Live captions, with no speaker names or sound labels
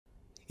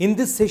In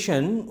this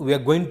session, we are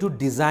going to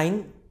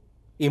design,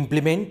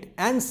 implement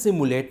and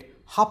simulate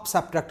half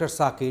subtractor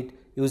circuit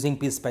using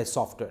PSpice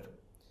software.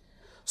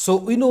 So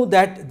we know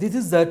that this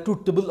is the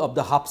truth table of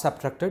the half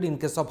subtractor. In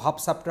case of half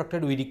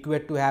subtractor, we require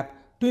to have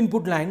two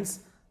input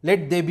lines,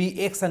 let they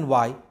be X and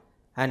Y,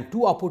 and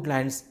two output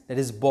lines, that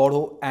is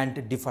borrow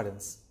and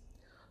difference.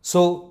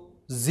 So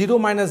 0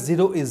 minus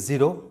 0 is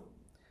 0,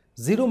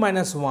 0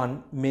 minus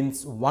 1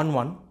 means 1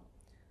 1,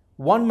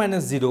 1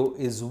 minus 0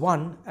 is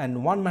 1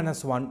 and 1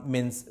 minus 1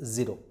 means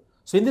 0.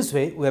 So in this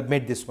way we have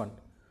made this one.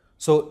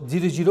 So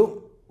 0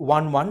 0,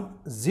 1 1,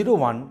 0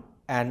 1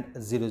 and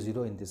 0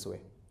 0 in this way.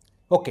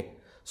 Okay.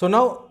 So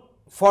now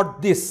for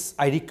this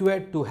I require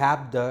to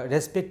have the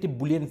respective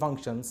Boolean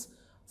functions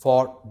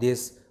for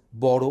this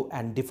borrow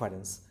and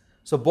difference.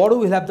 So borrow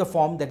will have the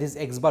form that is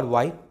x bar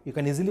y. You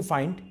can easily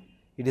find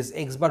it is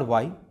x bar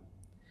y,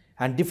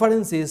 and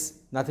difference is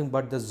nothing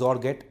but the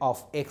XOR gate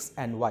of x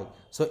and y.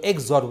 So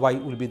x XOR y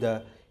will be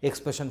the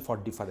expression for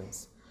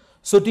difference.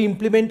 So to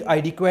implement I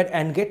require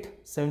AND gate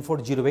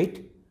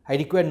 7408, I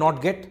require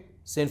NOT gate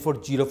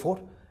 7404,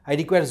 I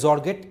require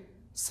XOR gate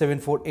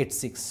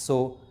 7486.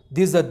 So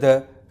these are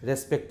the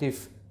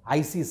respective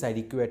ICs I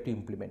require to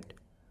implement.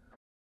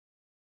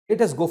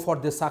 Let us go for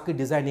the circuit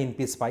design in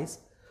PSpice.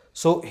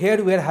 So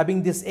here we are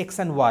having this x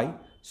and y.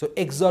 So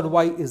x XOR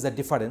y is the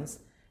difference,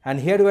 and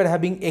here we are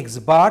having x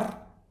bar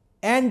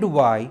and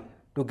y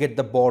to get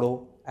the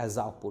borrow as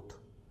the output.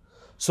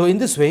 So in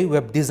this way we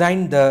have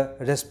designed the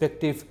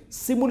respective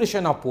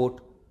simulation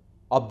output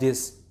of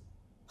this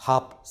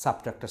half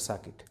subtractor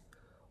circuit.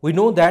 We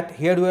know that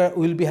here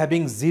we will be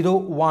having 0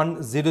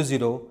 1 0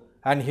 0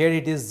 and here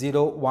it is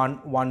 0 1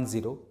 1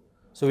 0.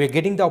 So we are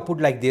getting the output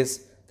like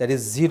this, that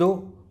is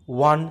 0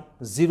 1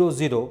 0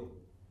 0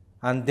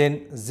 and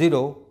then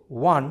 0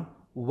 1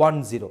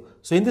 1 0.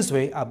 So in this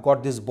way I have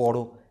got this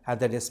borrow and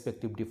the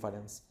respective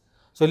difference.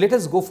 So let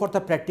us go for the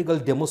practical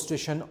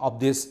demonstration of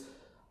this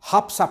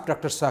half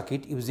subtractor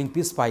circuit using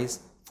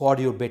PSpice for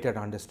your better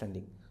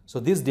understanding. So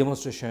this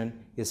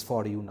demonstration is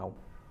for you now.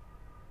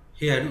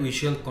 Here we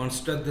shall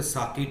construct the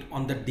circuit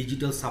on the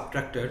digital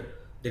subtractor,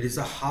 that is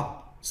a half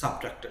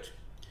subtractor.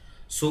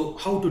 So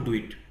how to do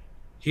it?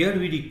 Here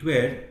we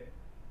require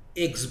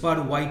x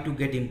bar y to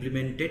get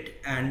implemented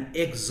and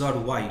x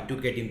XOR y to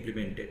get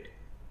implemented.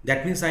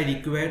 That means I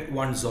require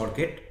one XOR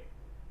gate,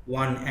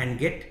 one AND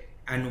gate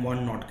and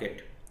one NOT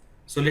gate.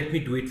 So let me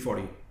do it for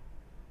you.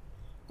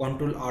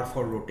 Ctrl R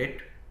for rotate.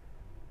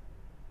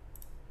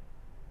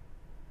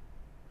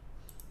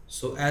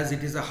 So as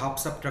it is a half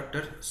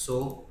subtractor,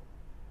 so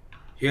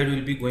here we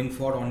will be going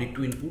for only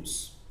two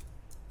inputs,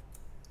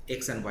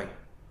 x and y.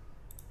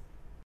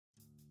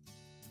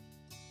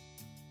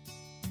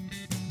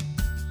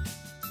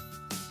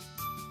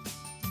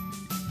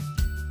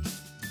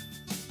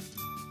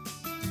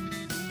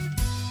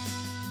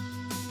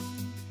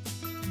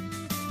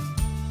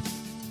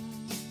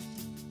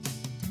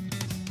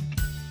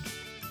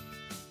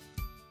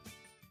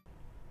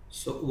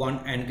 So one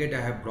AND gate I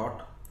have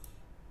brought.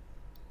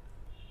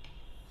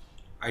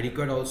 I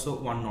require also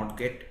one NOT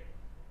gate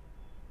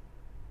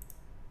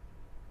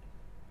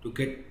to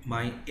get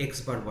my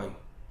x bar y.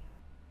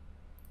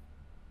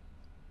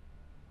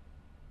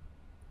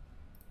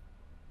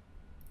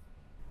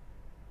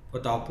 For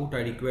the output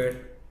I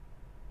require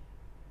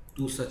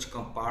two such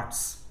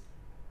parts.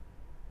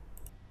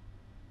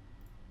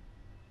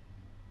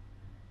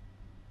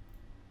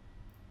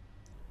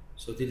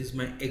 So this is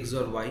my x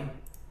XOR y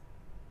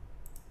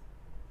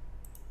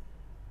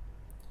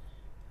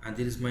and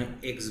this is my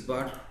x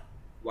bar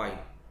y.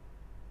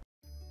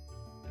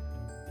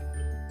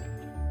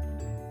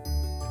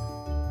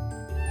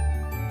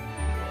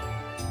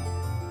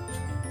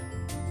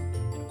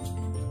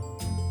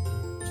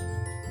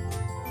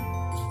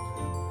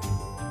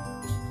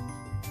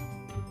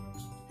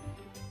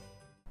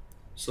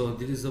 So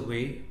this is the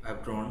way I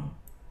have drawn.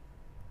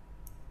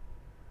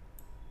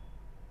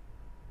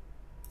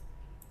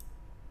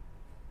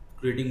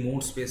 Creating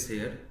more space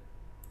here.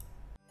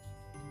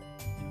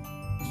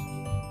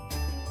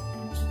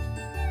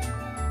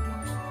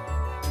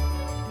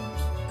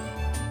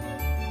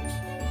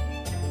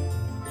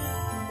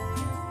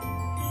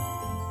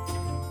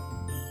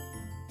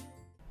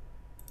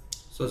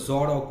 So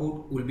XOR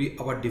output will be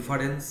our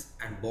difference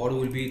and borrow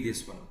will be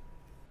this one.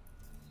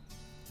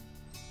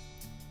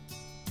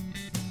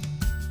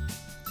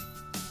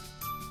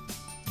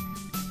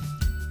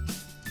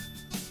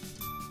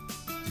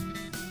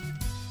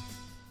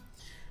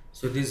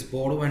 So this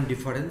borrow and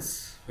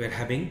difference we are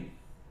having.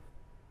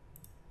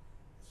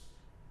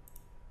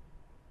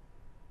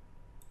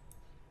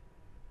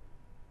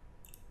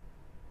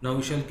 Now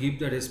we shall give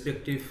the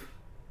respective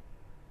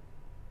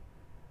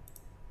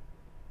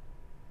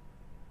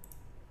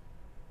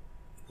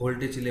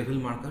voltage level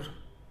marker.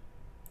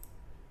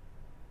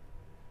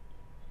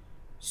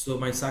 So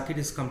my circuit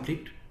is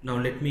complete. Now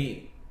let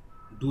me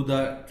do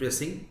the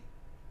tracing,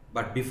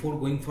 but before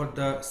going for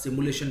the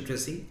simulation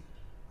tracing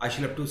I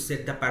shall have to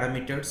set the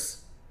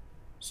parameters.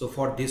 So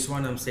for this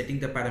one I'm setting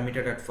the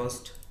parameter at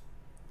first.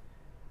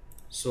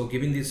 So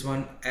giving this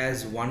one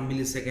as 1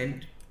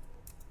 millisecond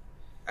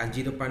and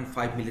 0.5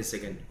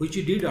 millisecond, which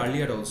you did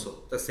earlier also,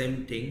 the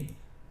same thing,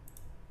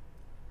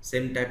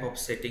 same type of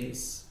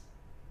settings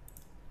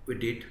we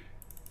did.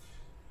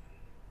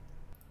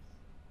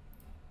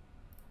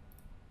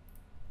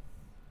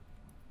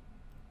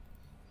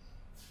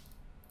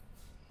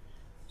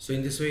 So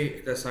in this way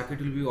the circuit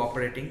will be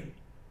operating.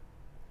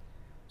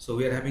 So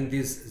we are having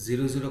this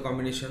 0 0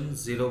 combination,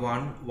 0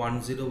 1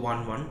 1 0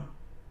 1 1,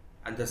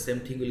 and the same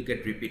thing will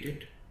get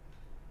repeated.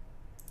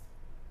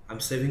 I'm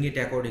saving it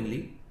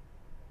accordingly.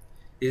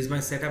 This is my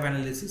setup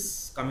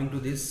analysis. Coming to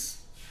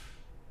this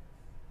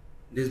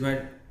is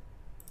my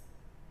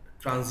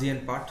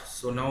transient part.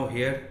 So now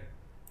here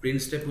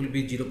print step will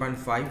be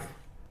 0.5.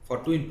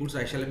 For 2 inputs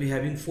I shall be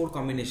having 4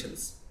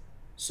 combinations.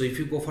 So if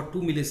you go for 2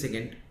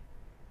 millisecond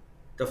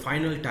the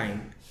final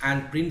time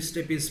and print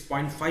step is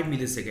 0.5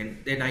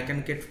 millisecond, then I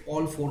can get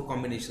all 4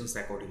 combinations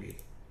accordingly.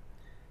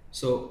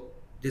 So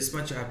this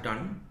much I have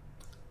done.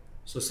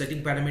 So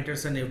setting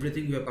parameters and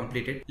everything we have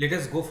completed. Let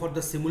us go for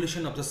the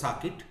simulation of the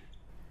circuit.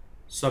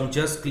 So I'm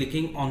just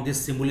clicking on this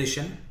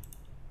simulation.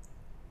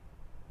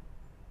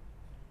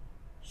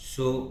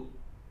 So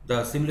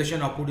the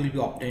simulation output will be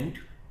obtained.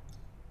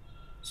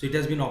 So it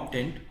has been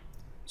obtained.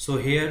 So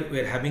here we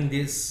are having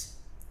this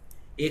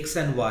X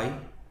and Y,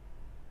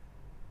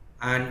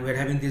 and we are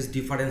having this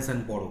difference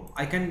and borrow.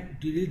 I can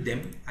delete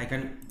them. I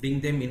can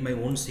bring them in my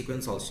own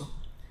sequence also.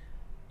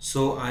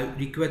 So I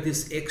require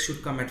this X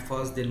should come at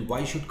first, then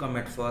Y should come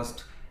at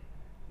first,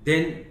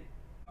 then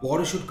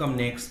borrow should come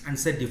next, and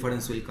set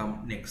difference will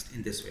come next,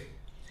 in this way.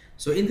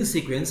 So in this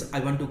sequence I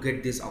want to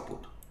get this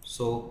output.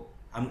 So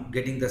I'm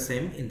getting the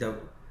same in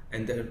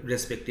the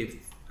respective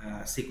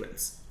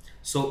sequence.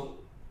 So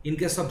in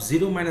case of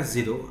 0 minus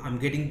 0, I'm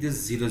getting this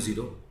 0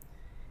 0.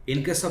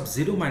 In case of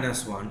 0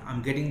 minus 1,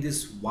 I'm getting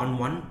this 1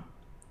 1.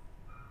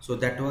 So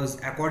that was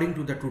according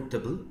to the truth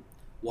table.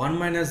 1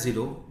 minus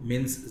 0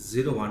 means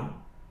 0 1,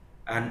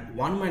 and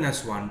 1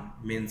 minus 1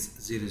 means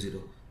 0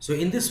 0. So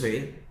in this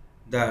way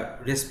the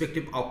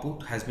respective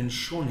output has been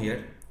shown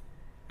here,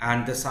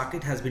 and the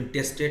circuit has been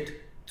tested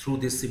through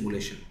this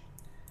simulation.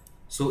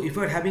 So if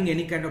you are having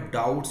any kind of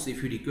doubts,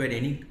 if you require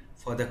any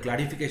further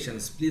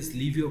clarifications, please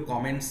leave your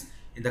comments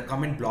in the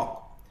comment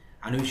block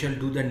and we shall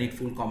do the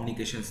needful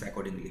communications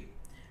accordingly.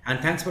 And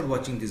thanks for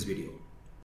watching this video.